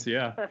landmines,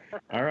 yeah.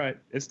 All right,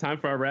 it's time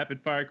for our rapid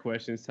fire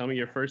questions. Tell me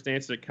your first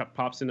answer that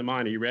pops into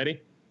mind. Are you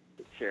ready?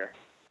 Sure.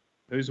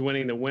 Who's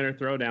winning the winter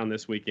throwdown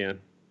this weekend?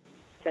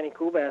 Kenny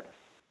Coolbeth.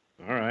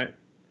 All right.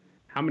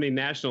 How many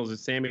nationals is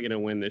Sammy going to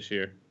win this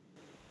year?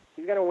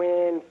 He's going to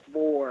win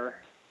 4.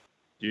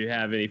 Do you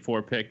have any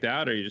 4 picked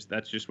out, or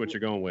that's just what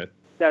you're going with?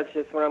 That's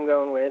just what I'm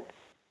going with.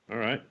 All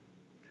right.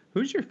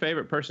 Who's your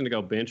favorite person to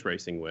go bench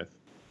racing with?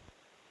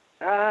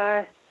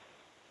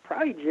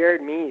 Probably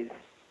Jared Mees.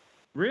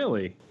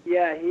 Really?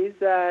 Yeah, he's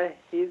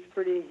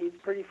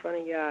pretty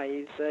funny guy.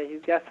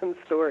 He's got some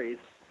stories.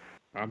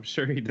 I'm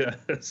sure he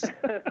does.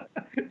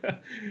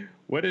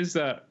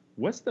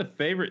 What's the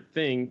favorite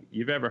thing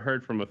you've ever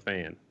heard from a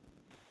fan?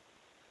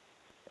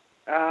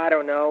 I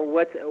don't know.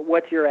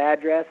 What's your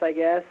address, I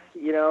guess?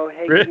 You know,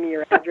 hey, give me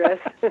your address.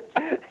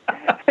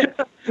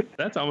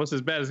 That's almost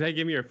as bad as, hey,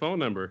 give me your phone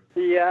number.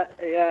 Yeah,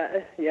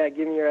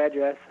 give me your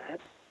address.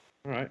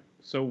 All right.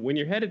 So when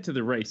you're headed to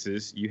the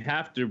races, you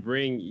have to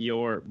bring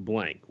your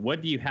blank.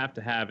 What do you have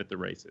to have at the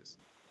races?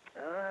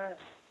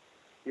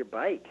 Your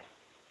bike.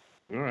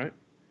 All right.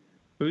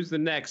 Who's the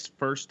next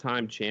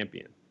first-time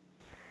champion?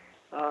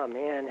 Oh,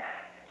 man.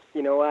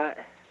 You know what?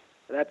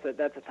 That's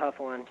a tough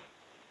one.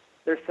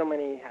 There's so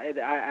many.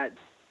 That's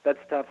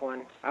a tough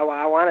one. I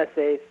want to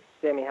say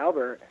Sammy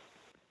Halbert.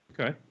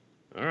 Okay.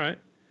 All right.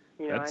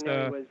 You know, I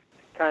know he was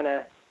kind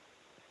of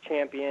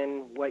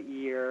champion what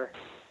year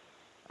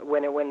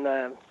when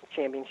the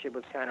championship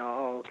was kind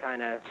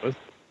of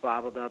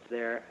bobbled up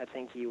there. I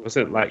think he was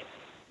it like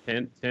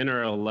 10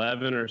 or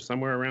 11 or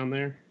somewhere around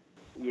there?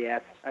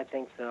 Yes, I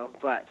think so.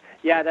 But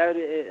yeah,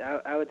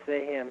 I would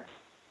say him.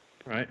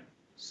 All right.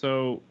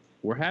 So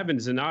we're having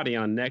Zanotti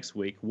on next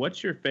week.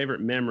 What's your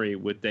favorite memory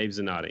with Dave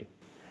Zanotti?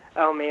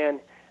 Oh man,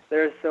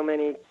 there's so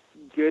many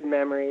good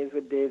memories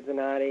with Dave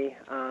Zanotti.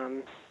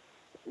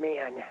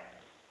 Man,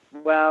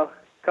 well,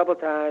 a couple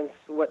times.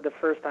 The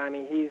first time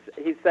he's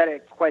said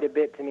it quite a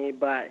bit to me,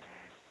 but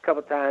a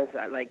couple times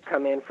I like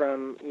come in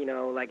from, you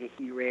know, like a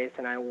heat race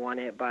and I won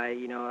it by,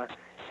 you know, a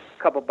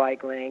couple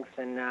bike lengths,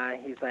 and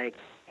he's like,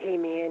 "Hey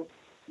man,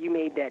 you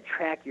made that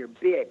track your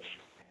bitch."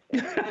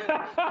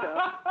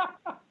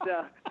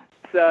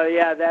 So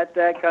yeah,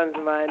 that comes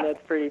to mind.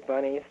 That's pretty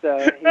funny. So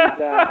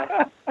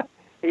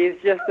he's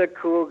just a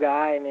cool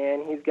guy,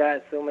 man. He's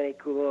got so many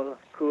cool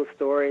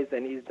stories,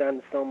 and he's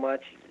done so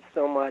much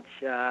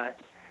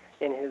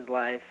in his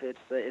life.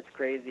 It's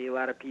crazy. A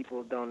lot of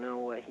people don't know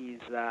what he's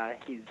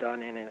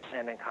done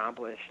and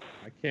accomplished.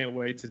 I can't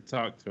wait to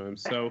talk to him.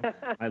 So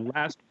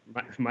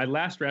my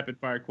last rapid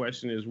fire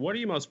question is, what are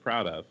you most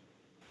proud of?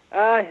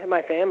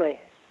 My family,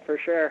 for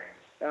sure.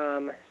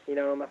 You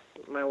know,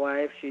 my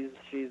wife,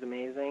 she's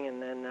amazing,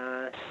 and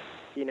then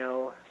you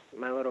know,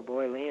 my little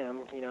boy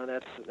Liam. You know,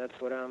 that's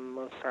what I'm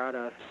most proud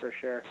of for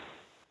sure.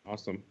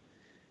 Awesome.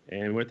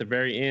 And we're at the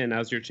very end.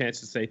 Now's your chance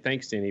to say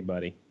thanks to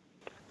anybody.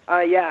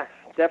 Yeah,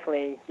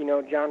 definitely. You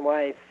know, John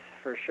Weiss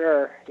for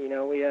sure. You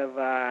know, we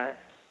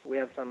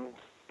have some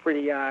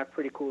pretty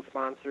cool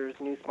sponsors,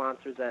 new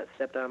sponsors that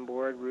stepped on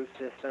board. Roof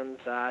Systems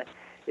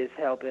is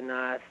helping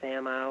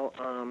Sam out.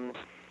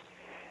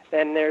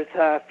 And there's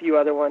a few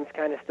other ones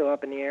kind of still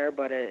up in the air,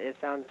 but it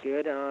sounds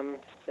good. And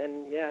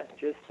yeah,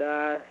 just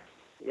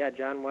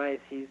John Weiss,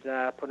 he's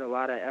putting a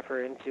lot of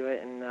effort into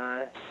it, and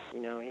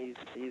you know,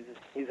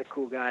 he's a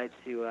cool guy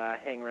to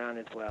hang around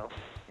as well.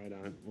 Right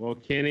on. Well,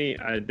 Kenny,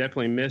 I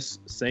definitely miss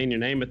saying your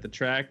name at the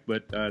track,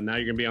 but now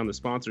you're gonna be on the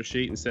sponsor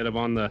sheet instead of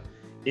on the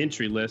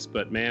entry list.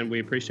 But man, we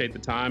appreciate the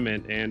time,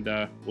 and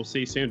we'll see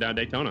you soon down at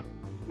Daytona.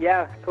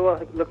 Yeah,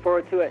 cool. Look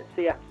forward to it.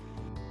 See ya.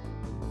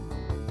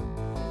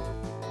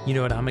 You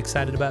know what I'm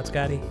excited about,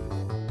 Scotty?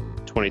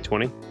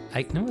 2020.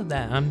 I know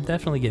that I'm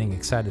definitely getting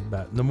excited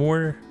about. The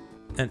more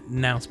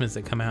announcements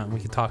that come out and we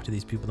can talk to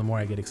these people, the more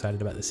I get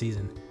excited about the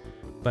season.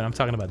 But I'm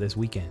talking about this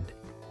weekend.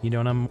 You know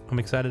what I'm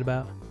excited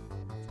about?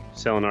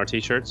 Selling our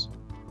t-shirts.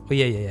 Oh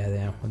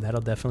yeah. Well,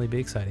 that'll definitely be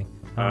exciting.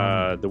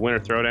 The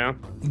Winter Throwdown.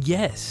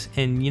 Yes,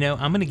 and you know,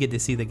 I'm gonna get to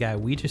see the guy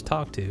we just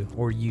talked to,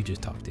 or you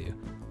just talked to,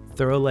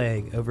 throw a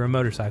leg over a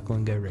motorcycle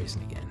and go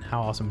racing again.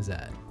 How awesome is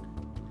that?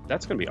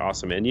 That's going to be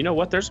awesome. And you know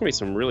what? There's going to be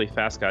some really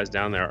fast guys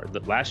down there.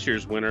 Last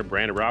year's winner,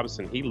 Brandon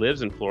Robinson, he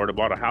lives in Florida,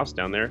 bought a house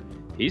down there.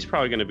 He's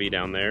probably going to be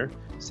down there.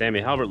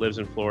 Sammy Halbert lives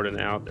in Florida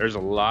now. There's a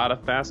lot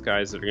of fast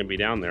guys that are going to be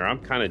down there. I'm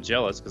kind of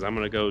jealous because I'm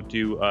going to go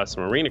do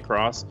some arena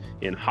cross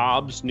in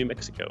Hobbs, New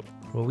Mexico.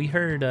 Well, we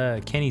heard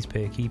Kenny's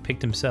pick. He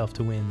picked himself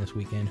to win this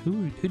weekend.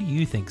 Who do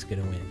you think's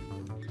going to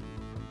win?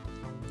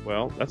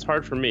 Well, that's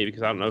hard for me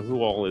because I don't know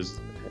who all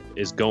is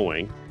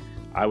going.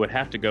 I would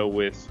have to go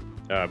with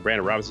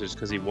Brandon Robinson just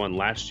because he won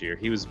last year.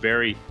 He was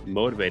very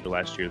motivated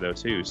last year, though,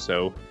 too.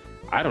 So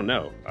I don't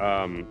know.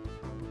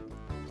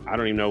 I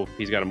don't even know if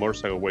he's got a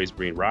motorcycle where he's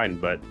being riding,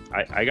 but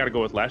I got to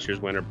go with last year's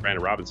winner,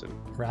 Brandon Robinson.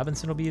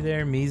 Robinson will be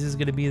there. Mies is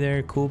going to be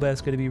there.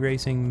 Coolbeth's going to be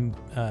racing.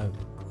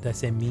 Did I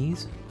say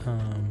Mies?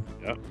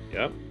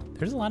 Yep.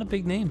 There's a lot of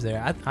big names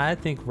there. I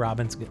think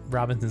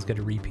Robinson's going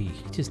to repeat.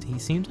 He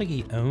seems like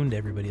he owned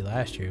everybody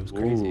last year. It was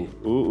crazy.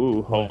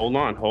 Ooh. Hold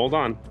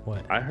on.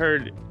 What? I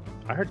heard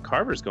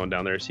Carver's going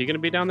down there. Is he going to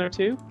be down there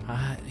too?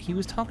 He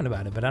was talking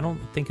about it, but I don't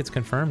think it's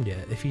confirmed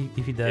yet. If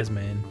he does,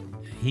 man,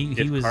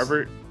 he was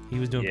Carver. He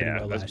was doing pretty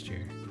well last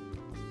year. I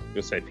was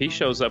gonna say if he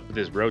shows up with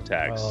his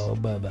Rotax, oh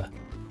Bubba,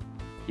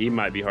 he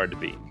might be hard to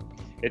beat.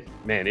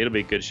 It'll be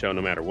a good show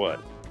no matter what.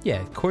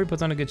 Yeah, Corey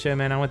puts on a good show,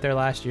 man. I went there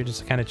last year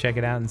just to kind of check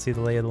it out and see the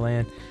lay of the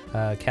land.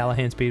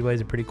 Callahan Speedway is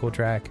a pretty cool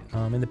track,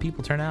 and the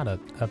people turn out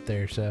up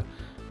there. So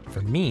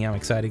for me, I'm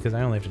excited because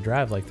I only have to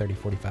drive like 30,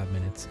 45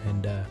 minutes,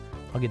 and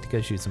I'll get to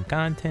go shoot some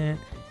content,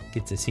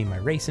 get to see my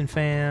racing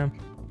fam.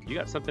 You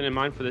got something in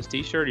mind for this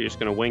t-shirt, or you're just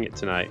going to wing it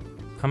tonight?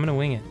 I'm going to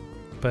wing it,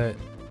 but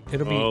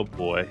it'll be... Oh,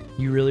 boy.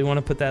 You really want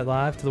to put that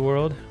live to the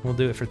world? We'll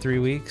do it for 3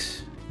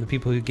 weeks. The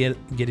people who get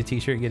a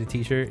t-shirt get a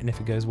t-shirt, and if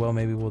it goes well,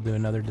 maybe we'll do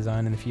another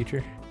design in the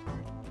future.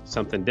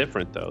 Something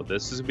different, though.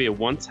 This is going to be a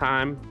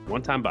one-time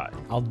buy.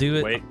 I'll do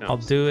it. Wait, no. I'll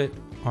do it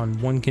on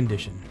one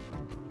condition.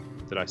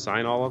 Did I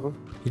sign all of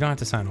them? You don't have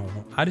to sign all of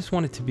them. I just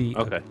want it to be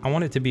okay. I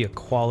want it to be a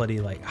quality,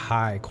 like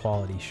high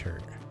quality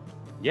shirt.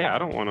 Yeah, I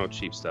don't want no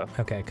cheap stuff.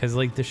 Okay, because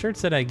like the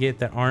shirts that I get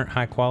that aren't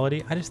high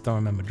quality, I just throw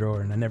them in my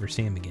drawer and I never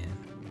see them again.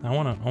 I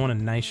want a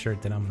nice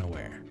shirt that I'm gonna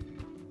wear.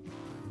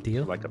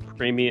 Deal? Like a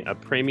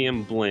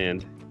premium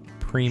blend.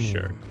 Premium.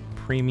 Shirt.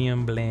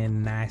 Premium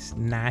blend, nice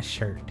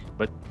shirt.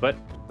 But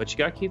you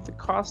gotta keep the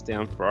cost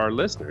down for our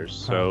listeners.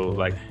 So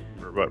like.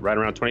 Right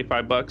around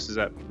 $25?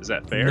 Is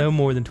that fair? No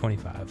more than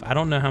 25. I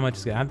don't know how much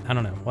it's gonna. I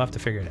don't know. We'll have to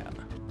figure it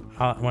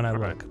out when I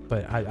look. Right.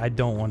 But I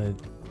don't want to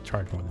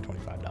charge more than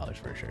 $25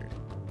 for a shirt.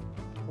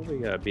 Well, we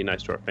gotta be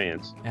nice to our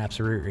fans.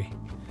 Absolutely.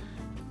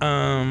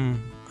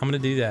 I'm gonna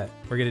do that.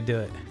 We're gonna do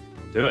it.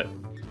 Do it.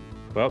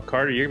 Well,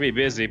 Carter, you're gonna be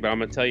busy, but I'm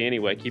gonna tell you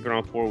anyway. Keep it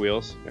on 4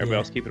 wheels. Everybody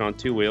else keep it on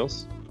 2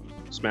 wheels.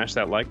 Smash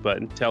that like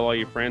button. Tell all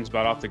your friends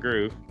about Off the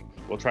Groove.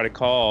 We'll try to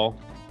call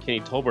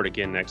Kenny Coolbeth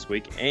again next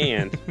week,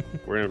 and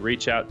we're going to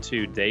reach out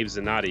to Dave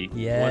Zanotti.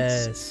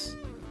 Yes.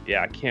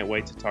 Yeah, I can't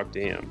wait to talk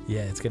to him.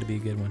 Yeah, it's going to be a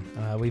good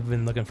one. We've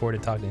been looking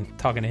forward to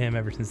talking to him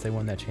ever since they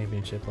won that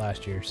championship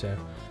last year. So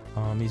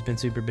he's been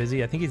super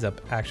busy. I think he's up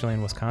actually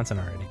in Wisconsin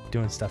already,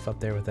 doing stuff up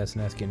there with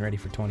SNS, getting ready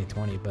for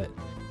 2020. But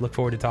look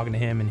forward to talking to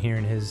him and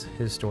hearing his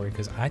story,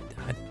 because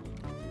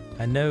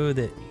I know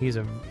that he's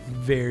a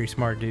very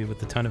smart dude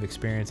with a ton of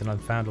experience, and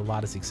I've found a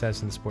lot of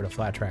success in the sport of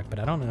flat track, but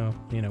I don't know,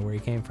 where he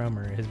came from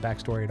or his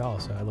backstory at all.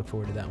 So I look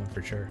forward to that one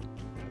for sure.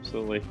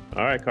 Absolutely.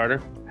 All right,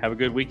 Carter. Have a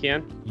good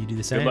weekend. You do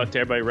the same. Good luck to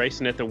everybody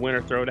racing at the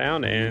Winter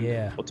Throwdown,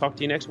 and we'll talk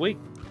to you next week.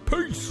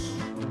 Peace.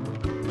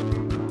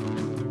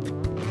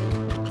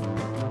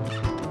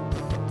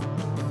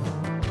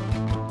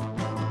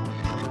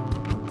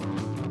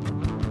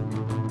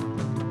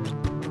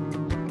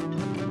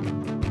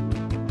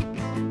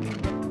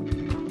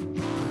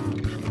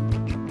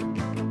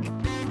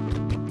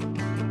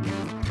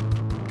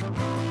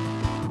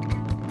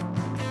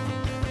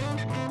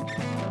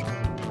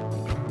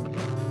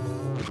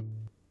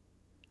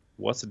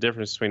 What's the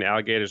difference between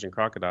alligators and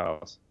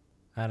crocodiles?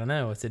 I don't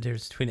know. What's the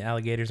difference between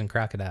alligators and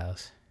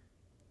crocodiles?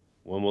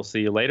 One will see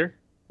you later,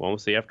 one will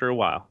see you after a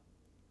while.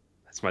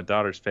 That's my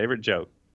daughter's favorite joke.